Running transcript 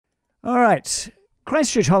All right.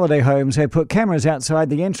 Christchurch Holiday Homes have put cameras outside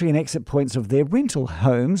the entry and exit points of their rental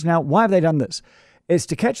homes. Now, why have they done this? It's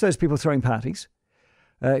to catch those people throwing parties,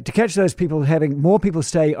 to catch those people having more people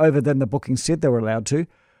stay over than the booking said they were allowed to,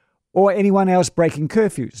 or anyone else breaking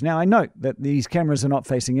curfews. Now, I note that these cameras are not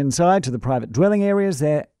facing inside to the private dwelling areas.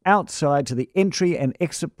 They're outside to the entry and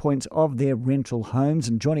exit points of their rental homes.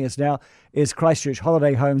 And joining us now is Christchurch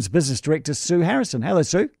Holiday Homes Business Director Sue Harrison. Hello,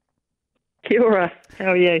 Sue. Kia ora. How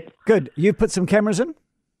are you? Good. You've put some cameras in?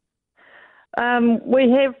 We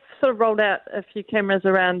have sort of rolled out a few cameras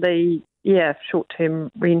around the short-term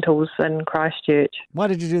rentals in Christchurch. Why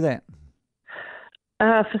did you do that?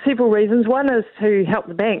 For several reasons. One is to help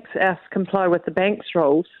the banks comply with the bank's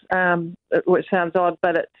rules, which sounds odd,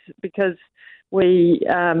 but it's because we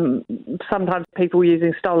sometimes people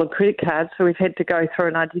using stolen credit cards, so we've had to go through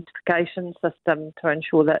an identification system to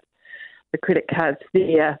ensure that the credit card's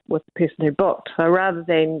there with the person who booked. So rather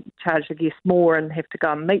than charge the guest more and have to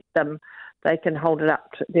go and meet them, they can hold it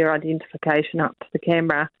up to their identification up to the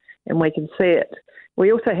camera and we can see it.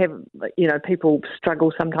 We also have, people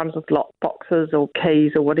struggle sometimes with lock boxes or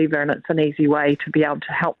keys or whatever, and it's an easy way to be able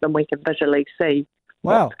to help them. We can visually see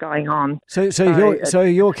what's going on. So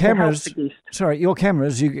your cameras, your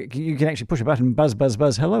cameras, you can actually push a button, buzz, buzz,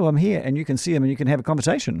 buzz, hello, I'm here, and you can see them and you can have a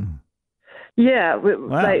conversation. Yeah,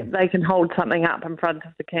 they can hold something up in front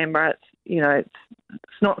of the camera. It's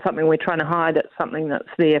not something we're trying to hide. It's something that's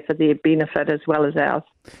there for their benefit as well as ours.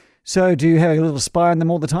 So do you have a little spy on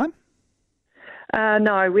them all the time?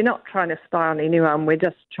 No, we're not trying to spy on anyone. We're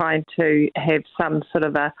just trying to have some sort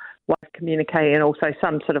of a way of communicating and also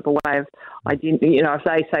some sort of a way of identity. If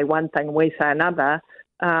they say one thing and we say another,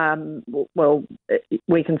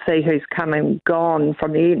 we can see who's come and gone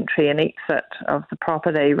from the entry and exit of the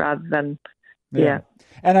property rather than, yeah.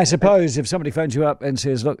 And I suppose if somebody phones you up and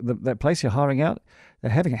says, look, that place you're hiring out, they're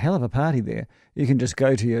having a hell of a party there, you can just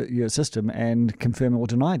go to your system and confirm or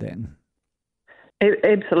deny that.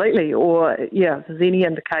 Absolutely. Or, if there's any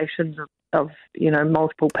indications of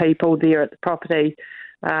multiple people there at the property,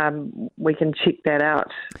 we can check that out,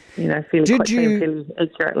 fairly quickly and fairly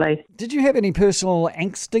accurately. Did you have any personal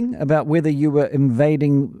angsting about whether you were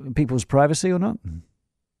invading people's privacy or not?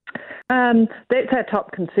 That's our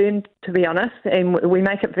top concern, to be honest, and we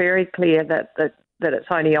make it very clear that it's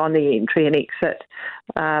only on the entry and exit.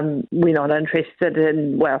 We're not interested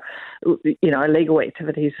in, illegal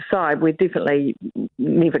activities aside, we're definitely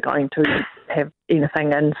never going to have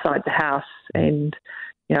anything inside the house, and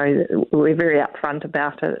we're very upfront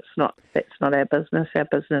about it. That's not our business. Our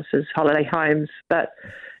business is holiday homes, but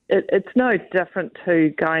it's no different to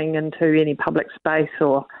going into any public space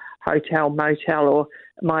or hotel, motel, or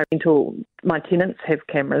my tenants have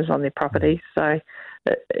cameras on their property, so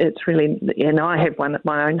it's really, and I have one at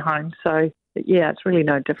my own home, so it's really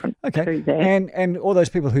no different to that. And all those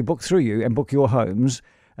people who book through you and book your homes,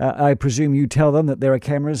 I presume you tell them that there are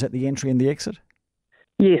cameras at the entry and the exit?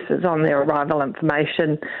 Yes, it's on their arrival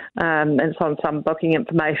information, it's on some booking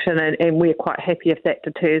information, and we're quite happy if that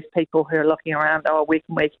deters people who are looking around, where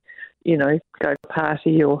can we, go to a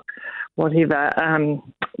party or whatever,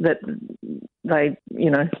 that they,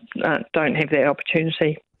 don't have that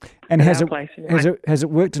opportunity. And has it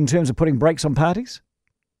worked in terms of putting brakes on parties?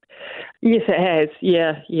 Yes, it has.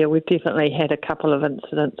 Yeah, we've definitely had a couple of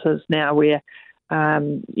incidences now where,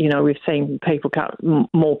 we've seen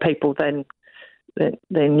more people than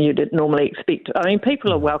you'd normally expect. I mean,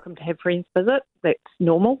 people are welcome to have friends visit. That's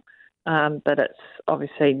normal, but it's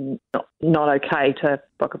obviously not okay to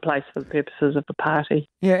book a place for the purposes of a party.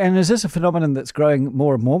 Yeah, and is this a phenomenon that's growing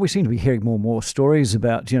more and more? We seem to be hearing more and more stories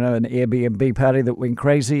about, an Airbnb party that went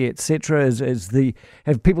crazy, etc.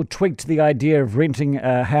 Have people tweaked the idea of renting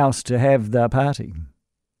a house to have the party?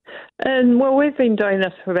 And we've been doing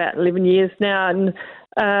this for about 11 years now, and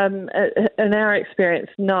in our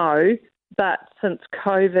experience, no. But since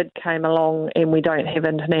COVID came along and we don't have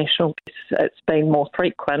international guests, it's been more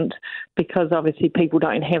frequent because obviously people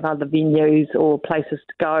don't have other venues or places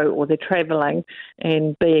to go, or they're travelling,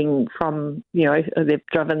 and being from, they've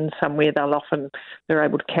driven somewhere, they're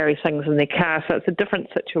able to carry things in their car. So it's a different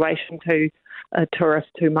situation to a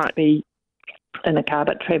tourist who might be in a car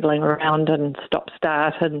but travelling around and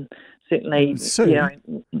stop-start, and certainly,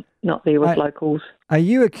 not there with locals. Are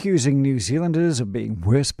you accusing New Zealanders of being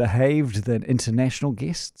worse behaved than international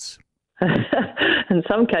guests? In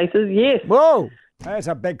some cases, yes. Whoa, that's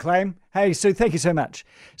a big claim. Hey, Sue, thank you so much.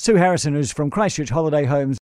 Sue Harrison is from Christchurch Holiday Homes.